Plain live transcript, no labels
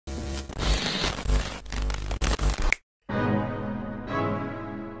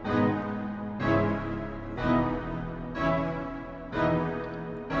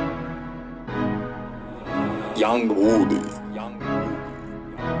Young Woody.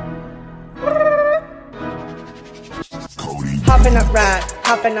 Hoppin' up ride,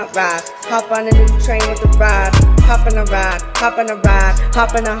 hoppin' up ride, hop on a new train with the ride. Hoppin' a ride, hoppin' a ride,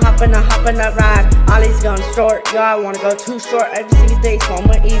 hoppin' a ride. Ollie's gone short, y'all wanna go too short every single day, so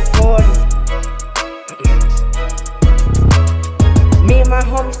I'ma eat 40. Me and my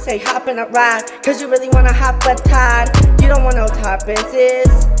homies say hoppin' a ride, cause you really wanna hop a tide. You don't want no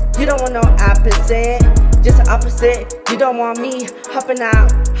opposites, you don't want no opposite, just the opposite. You don't want me hoppin'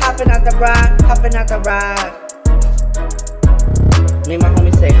 out the ride, hoppin' out the ride. Me and my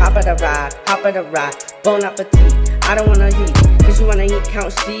homies say hop at a ride, bon appetit. I don't wanna eat, cause you wanna eat,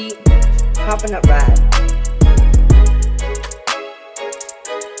 count sheep. Hoppin' up ride.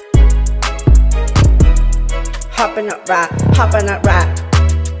 Hoppin' up ride.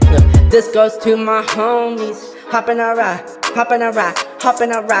 Yeah, this goes to my homies. Hoppin' a ride.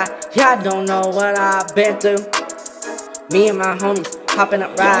 Y'all don't know what I've been through. Me and my homies hoppin'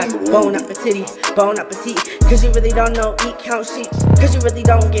 up ride, bon appetit. Cause you really don't know eat, count sheep. Cause you really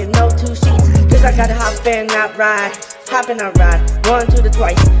don't get no 2 sheets. Cause I gotta hop in that ride, hoppin' up ride. 1, 2 to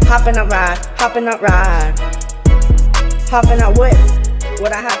twice, hoppin' up ride. Hoppin' up whip,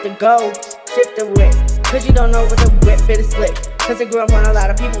 what I have to go, shift the whip. Cause you don't know what the whip is slip. Cause I grew up on a lot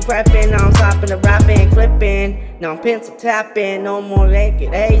of people rapping. Now I'm stopping the rapping, clipping. Now I'm pencil tapping. No more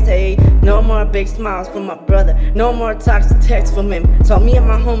naked hazy. No more big smiles from my brother. No more toxic texts from him. So me and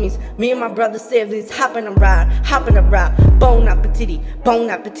my homies, me and my brother siblings, hopping a ride. Bon appetit.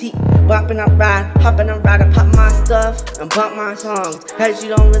 Hopping a ride. I pop my stuff and bump my songs. Cause you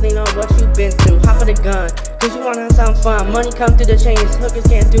don't really know what you've been through. Hop of the gun, cause you wanna have some fun. Money come through the chains, hookers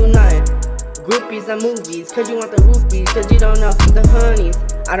can't do nothing. Groupies and movies, cause you want the rupees, cause you don't know the honeys.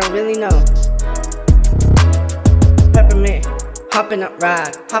 I don't really know. Peppermint, hoppin' up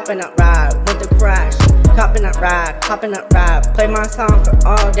ride, with the crash. Hoppin' up ride, play my song for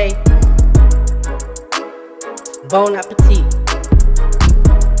all day. Bon appetit.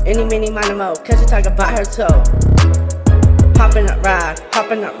 Any, mini, miny, mo, catch her talk about her toe. Hoppin' up ride,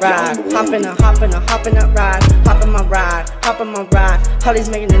 hoppin' up ride, hoppin' my ride. Holly's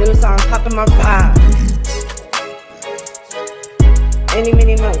making a new song, hoppin' my ride. Any,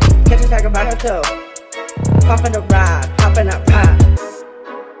 mini, mo, catch her talk about her toe. Hoppin' up ride, hoppin' up ride.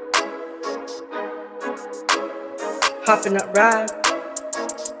 Hoppin' up ride.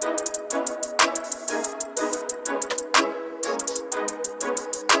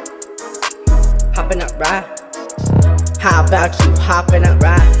 Hoppin' up ride. How about you hoppin' up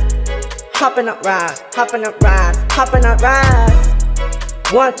ride? Hoppin' up ride.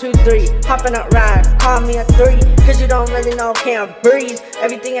 1, 2, 3, hoppin' up ride. Call me a 3, cause you don't really know, can't breathe.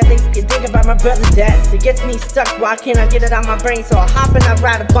 Everything I think about my brother's death. It gets me stuck, why can't I get it out my brain? So I hoppin' up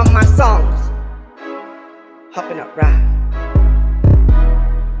ride to bump my songs. Hoppin' up ride.